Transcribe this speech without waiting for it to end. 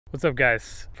What's up,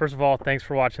 guys? First of all, thanks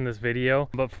for watching this video.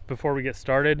 But before we get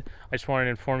started, I just wanted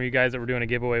to inform you guys that we're doing a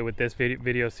giveaway with this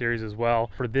video series as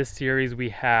well. For this series,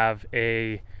 we have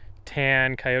a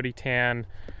Coyote tan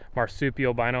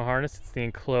Marsupial Bino harness. It's the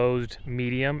enclosed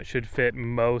medium. It should fit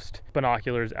most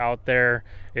binoculars out there.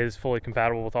 It is fully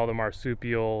compatible with all the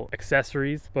Marsupial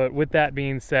accessories. But with that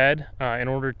being said, in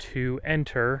order to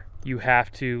enter, you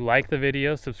have to like the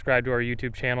video, subscribe to our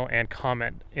YouTube channel, and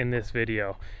comment in this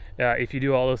video. If you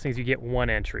do all those things, you get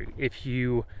one entry. If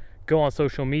you go on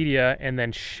social media and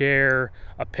then share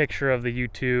a picture of the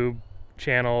YouTube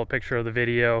channel, a picture of the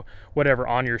video, whatever,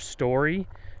 on your story,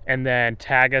 and then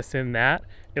tag us in that,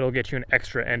 it'll get you an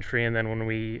extra entry. And then when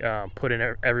we put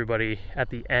in everybody at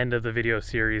the end of the video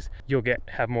series, you'll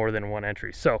have more than one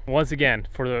entry. So once again,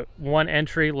 for the one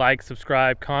entry, like,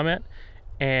 subscribe, comment,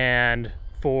 and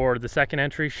for the second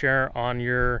entry, share on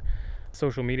your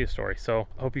social media story. So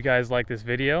I hope you guys like this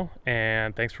video,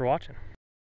 and thanks for watching.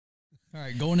 All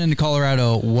right, going into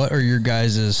Colorado, what are your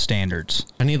guys' standards?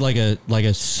 I need like a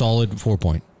solid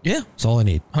 4-point. Yeah, that's all I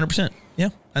need. 100%. Yeah,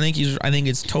 I think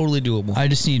it's totally doable. I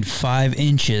just need 5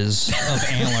 inches of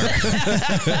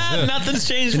antler. Nothing's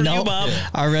changed for you, Bob.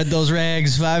 I read those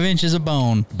rags, 5 inches of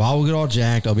bone. Bob will get all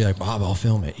jacked. I'll be like, Bob, I'll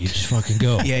film it. You just fucking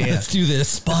go. Yeah. Let's do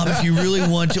this, Bob. If you really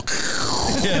want to.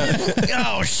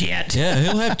 Oh shit. Yeah,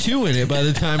 he'll have 2 in it by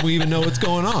the time we even know what's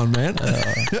going on, man.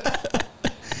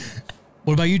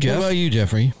 What about you, Jeff? What about you,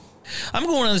 Jeffrey? I'm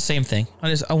going on the same thing.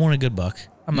 I want a good buck.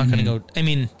 I'm not going to go. I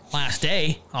mean, last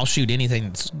day I'll shoot anything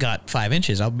that's got 5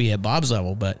 inches. I'll be at Bob's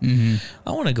level, but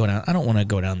I want to go down. I don't want to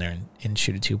go down there and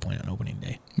shoot a 2-point on opening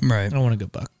day. Right. I want a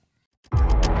good buck.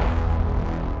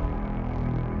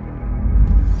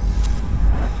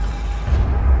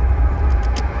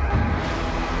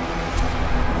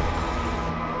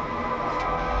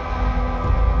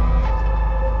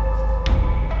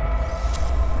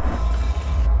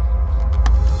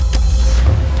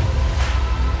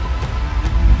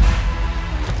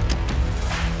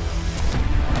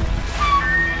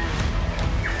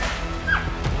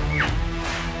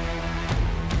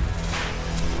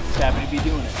 Happy to be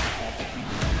doing it.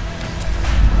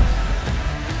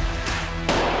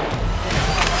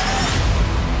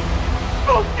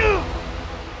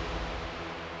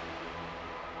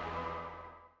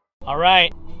 All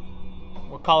right,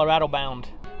 we're Colorado bound.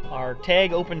 Our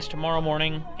tag opens tomorrow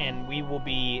morning, and we will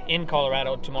be in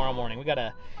Colorado tomorrow morning. We got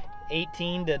a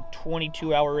 18 to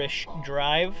 22 hour-ish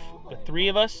drive, the 3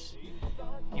 of us.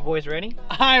 You boys ready?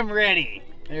 I'm ready.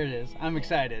 There it is. I'm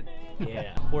excited.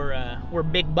 Yeah, we're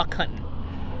big buck hunting.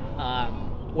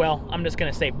 Well, I'm just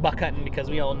gonna say buck hunting because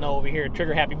we all know over here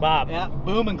Trigger Happy Bob. Yeah,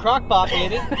 boom and Crockpot,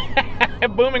 baby.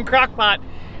 Boom and Crockpot.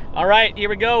 All right, here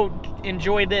we go.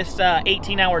 Enjoy this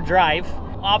 18-hour drive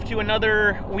off to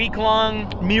another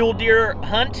week-long mule deer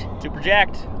hunt. Super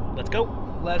jacked. Let's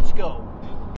go. Let's go.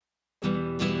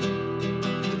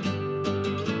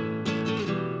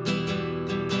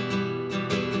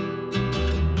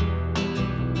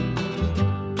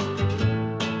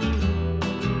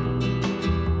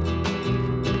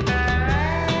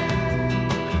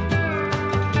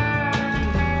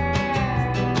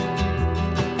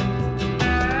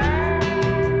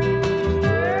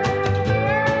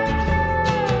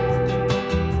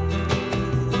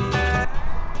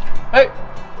 Hey,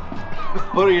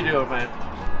 what are you doing, man?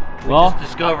 We just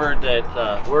discovered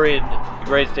that we're in the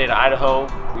great state of Idaho.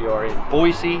 We are in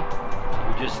Boise.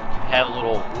 We just had a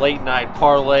little late night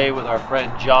parlay with our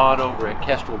friend John over at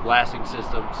Kestrel Blasting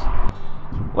Systems.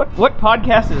 What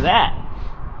podcast is that?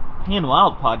 Hand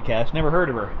Wild podcast. Never heard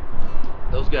of her.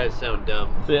 Those guys sound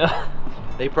dumb. Yeah.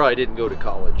 They probably didn't go to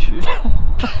college.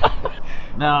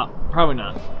 No, probably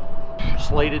not.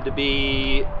 Slated to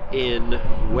be in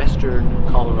western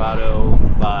Colorado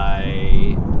by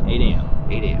 8 a.m.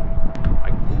 8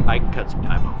 a.m. I can cut some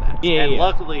time off that. Yeah, and yeah.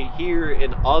 Luckily here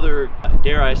in other,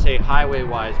 dare I say,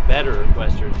 highway-wise better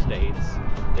western states,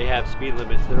 they have speed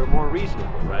limits that are more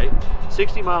reasonable, right?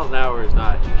 60 miles an hour is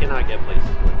not, you cannot get places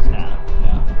going 60.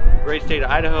 Yeah. Great state of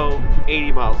Idaho,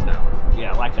 80 miles an hour.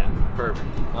 Yeah, I like that. Perfect.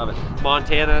 Love it.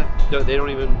 Montana, they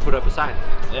don't even put up a sign.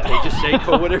 Yeah. They just say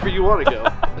go whatever you want to go.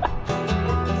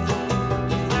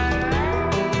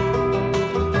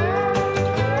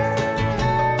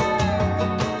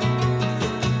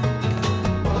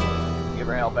 Give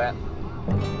her hell bat.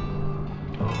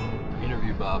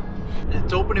 Interview Bob.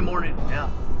 It's opening morning, yeah.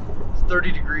 It's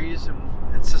 30 degrees and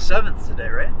it's the 7th today,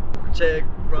 right? Our tag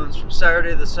runs from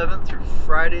Saturday the 7th through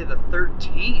Friday the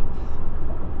 13th.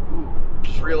 Ooh,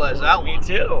 just realized that Me one.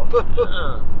 too.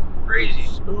 Crazy.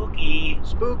 Spooky.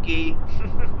 Spooky.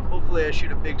 Hopefully I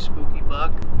shoot a big spooky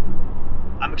buck.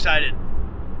 I'm excited.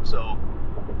 So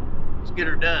Let's get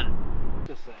her done.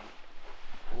 This thing.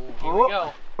 Here we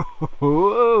go.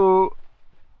 Whoa.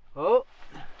 Oh.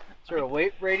 Is there a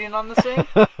weight rating on this thing?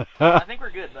 I think we're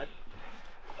good, bud.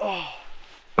 Oh.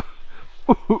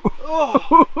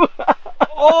 Oh.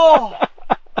 Oh.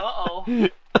 Uh-oh.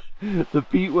 The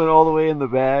feet went all the way in the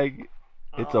bag.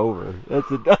 It's over.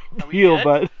 That's a done Are we deal, good?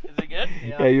 bud. Is it good?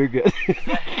 Yeah, you're good.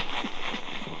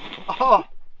 Oh.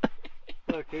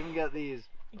 Look, we even got these.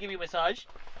 Give you a massage.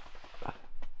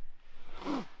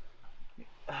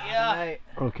 Yeah. Night.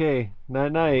 Okay,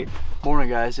 night. Morning,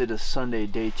 guys. It is Sunday,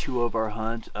 day 2 of our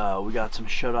hunt. We got some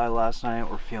shut-eye last night.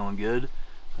 We're feeling good.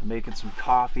 I'm making some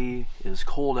coffee. It is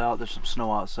cold out. There's some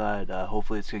snow outside.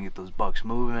 Hopefully it's gonna get those bucks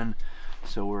moving.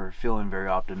 So we're feeling very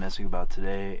optimistic about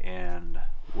today and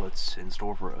what's in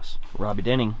store for us. Robbie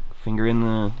Denning, finger in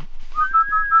the...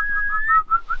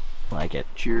 Like it.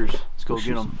 Cheers. Let's go get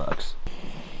shoot them. some bucks.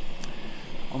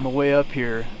 On the way up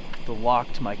here, the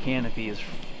lock to my canopy is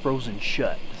frozen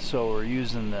shut. So we're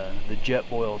using the jet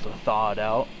boil to thaw it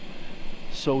out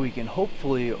so we can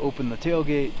hopefully open the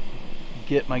tailgate,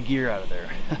 get my gear out of there.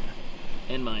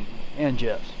 And mine. And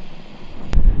Jeff's.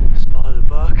 Spotted a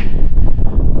buck.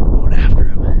 Going after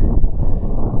him.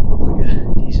 Look like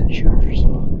a decent shooter,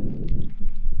 so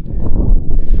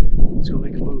let's go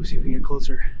make a move, see if we can get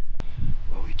closer.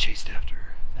 Well, we chased after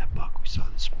that buck we saw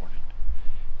this morning.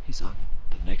 He's on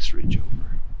the next ridge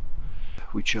over.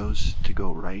 We chose to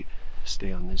go right,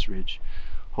 stay on this ridge,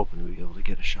 hoping to be able to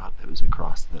get a shot that was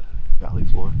across the valley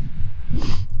floor.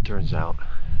 Turns out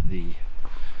the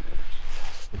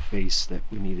face that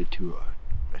we needed to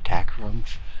attack from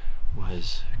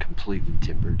was completely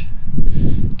timbered.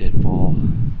 Deadfall,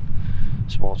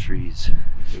 small trees.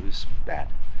 It was bad.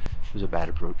 It was a bad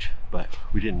approach, but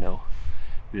we didn't know.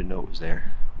 We didn't know it was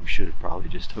there. We should have probably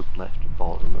just hooked left and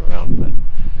followed them around, but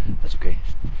that's okay.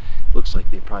 Looks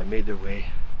like they probably made their way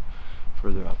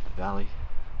further up the valley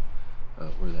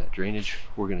where that drainage.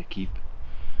 We're gonna keep.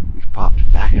 We've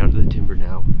popped back out of the timber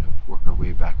now. We're gonna work our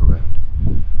way back around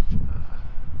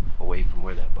away from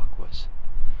where that buck was,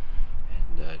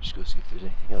 and just go see if there's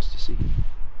anything else to see.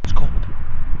 It's cold.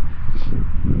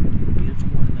 Beautiful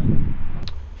morning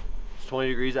It's 20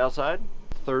 degrees outside.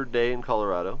 Third day in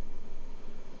Colorado.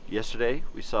 Yesterday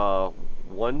we saw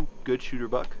one good shooter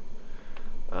buck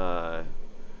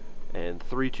and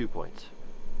 3 2-points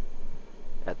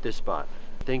at this spot.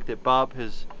 I think that Bob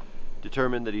has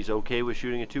determined that he's okay with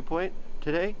shooting a 2-point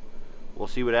today. We'll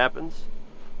see what happens.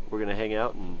 We're gonna hang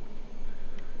out, and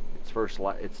it's first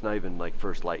light. It's not even like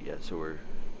first light yet, so we're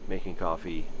making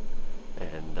coffee,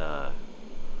 and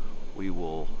we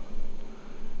will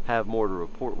have more to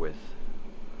report with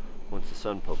once the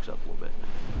sun pokes up a little bit.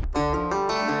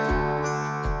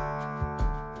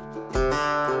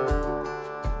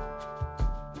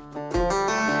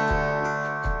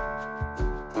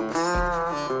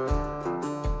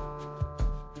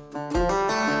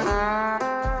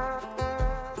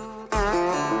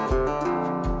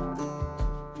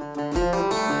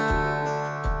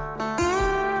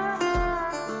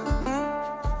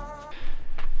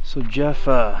 So Jeff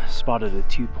spotted a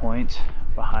 2-point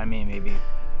behind me, maybe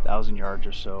 1,000 yards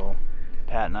or so.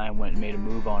 Pat and I went and made a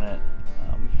move on it.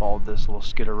 We followed this little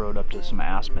skidder road up to some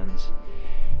aspens,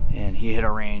 and he hit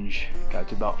a range, got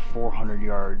to about 400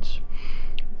 yards.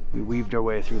 We weaved our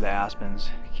way through the aspens,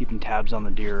 keeping tabs on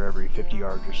the deer every 50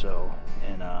 yards or so.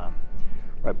 And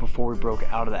right before we broke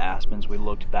out of the aspens, we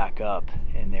looked back up,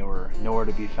 and they were nowhere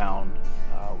to be found.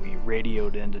 We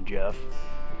radioed into Jeff,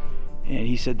 and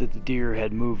he said that the deer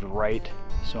had moved right,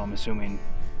 so I'm assuming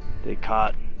they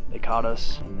caught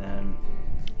us. And then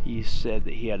he said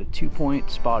that he had a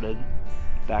 2-point spotted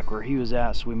back where he was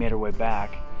at, so we made our way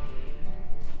back.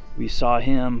 We saw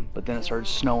him, but then it started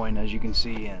snowing, as you can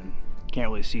see, and can't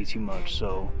really see too much,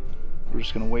 so we're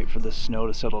just gonna wait for the snow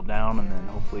to settle down, and then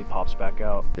hopefully he pops back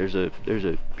out. There's a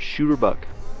shooter buck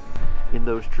in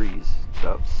those trees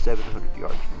about 700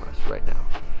 yards from us right now.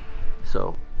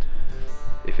 So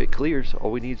if it clears,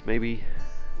 all we need is maybe,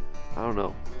 I don't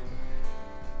know,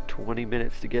 20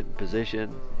 minutes to get in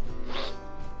position,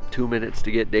 2 minutes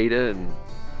to get data, and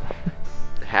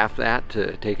half that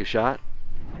to take a shot.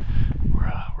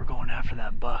 We're going after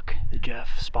that buck that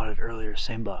Jeff spotted earlier,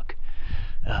 same buck.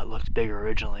 It looked bigger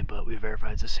originally, but we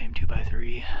verified it's the same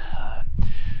 2x3.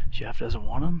 Jeff doesn't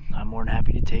want him. I'm more than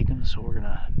happy to take him, so we're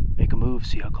gonna make a move,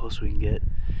 see how close we can get.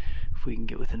 If we can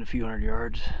get within a few hundred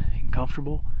yards and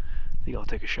comfortable, I think I'll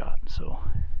take a shot. So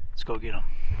let's go get him.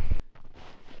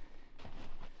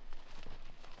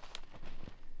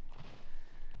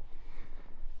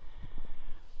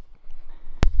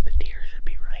 The deer should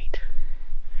be right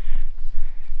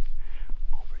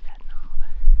over that knob.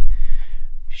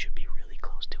 Should be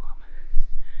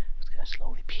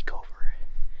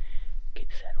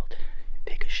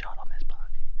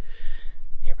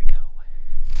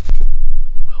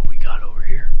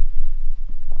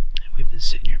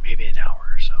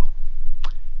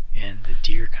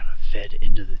deer kind of fed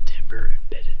into the timber and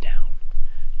bedded down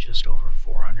just over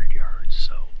 400 yards.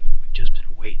 So we've just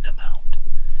been waiting them out.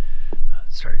 It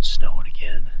started snowing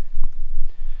again.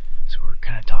 So we're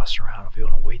kind of tossing around if we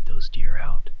want to wait those deer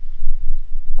out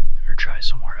or try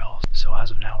somewhere else. So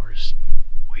as of now, we're just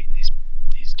waiting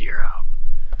these deer out.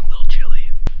 A little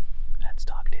chilly. That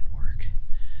stock didn't work.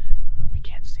 We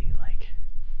can't see like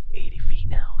 80 feet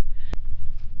now.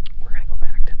 We're gonna go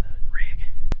back to the rig.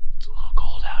 It's a little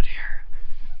cold out here,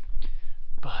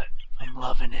 but I'm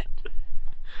loving it.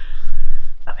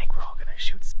 I think we're all gonna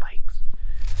shoot spikes.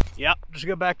 Yep, just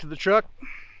got back to the truck.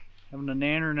 Having a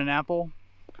nanner and an apple.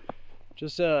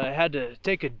 Just had to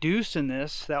take a deuce in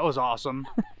this. That was awesome.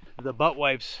 The butt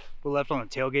wipes were left on the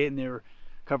tailgate and they were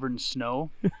covered in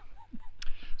snow.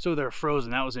 So they're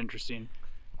frozen. That was interesting.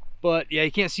 But yeah,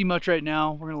 you can't see much right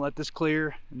now. We're gonna let this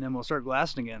clear and then we'll start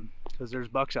glassing again because there's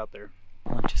bucks out there.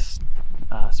 I just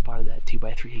spotted that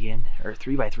 2x3 again, or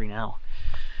 3x3 now.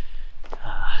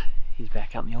 He's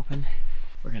back out in the open.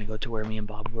 We're gonna go to where me and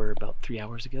Bob were about 3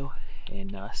 hours ago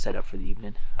and set up for the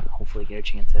evening. Hopefully get a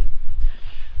chance at him.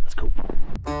 Let's go.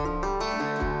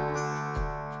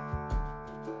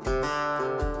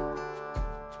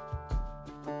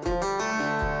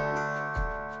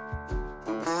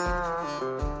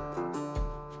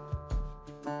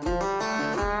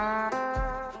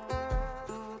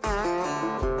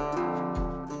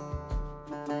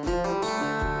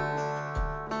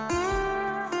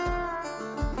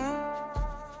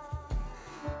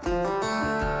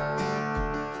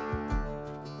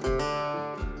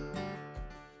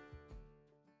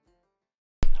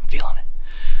 Feeling it.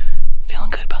 Feeling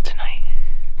good about tonight.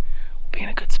 We'll be in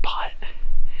a good spot.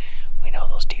 We know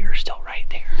those deer are still right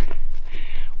there.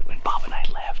 When Bob and I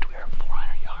left, we were at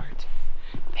 400 yards.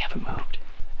 They haven't moved.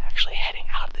 Actually heading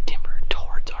out of the timber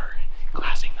towards our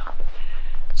glassing them.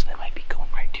 So they might be going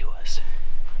right to us.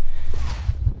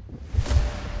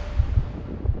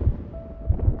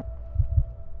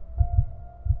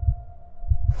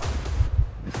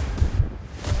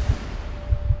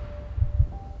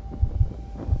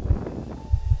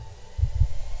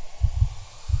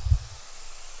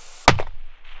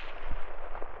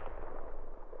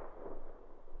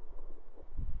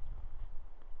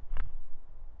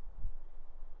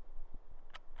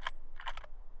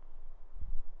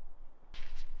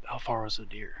 How far was the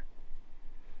deer?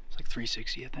 It's like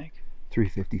 360, I think.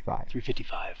 355.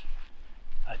 355.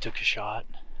 I took a shot.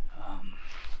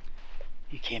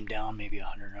 He came down maybe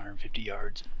 100, 150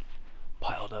 yards and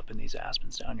piled up in these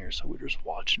aspens down here. So we're just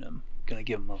watching him. Gonna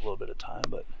give him a little bit of time,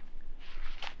 but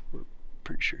we're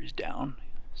pretty sure he's down.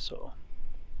 So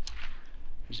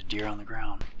there's a deer on the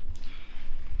ground.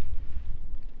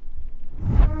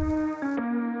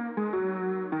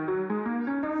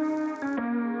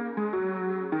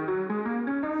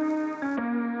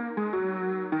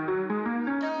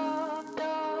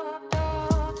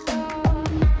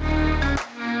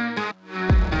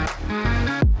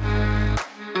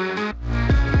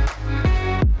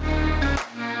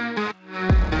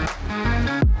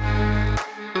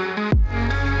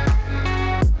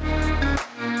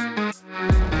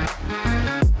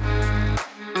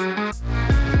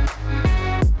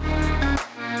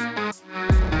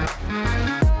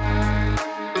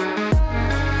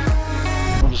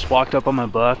 Walked up on my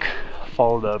buck,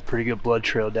 followed a pretty good blood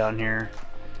trail down here,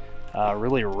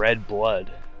 really red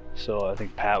blood. So I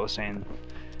think Pat was saying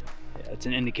it's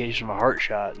an indication of a heart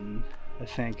shot, and I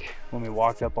think when we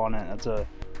walked up on it, that's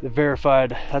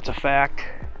a fact.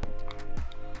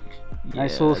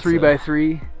 Nice little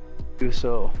 3x3.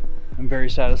 So I'm very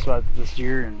satisfied with this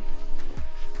deer and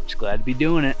just glad to be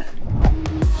doing it.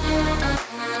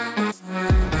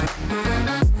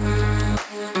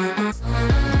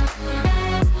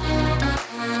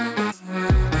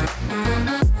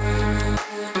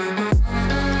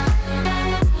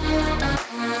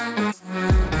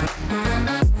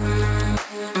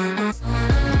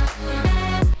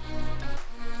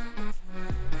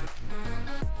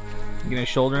 You gonna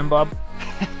shoulder him, Bob?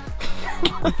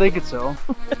 I'm thinking so.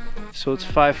 So it's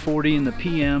 5:40 in the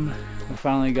PM. We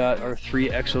finally got our 3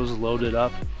 exos loaded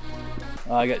up.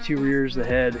 I got 2 rears, the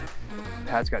head.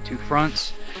 Pat's got 2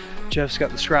 fronts. Jeff's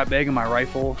got the scrap bag and my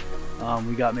rifle.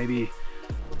 We got maybe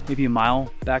a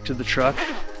mile back to the truck,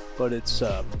 but it's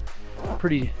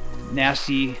pretty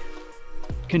nasty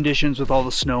conditions with all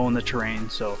the snow and the terrain.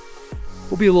 So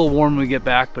we'll be a little warm when we get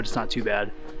back, but it's not too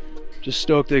bad. Just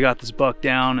stoked they got this buck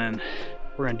down and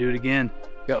we're gonna do it again.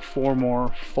 We got 4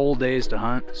 more full days to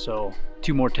hunt, so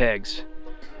 2 more tags.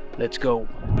 Let's go.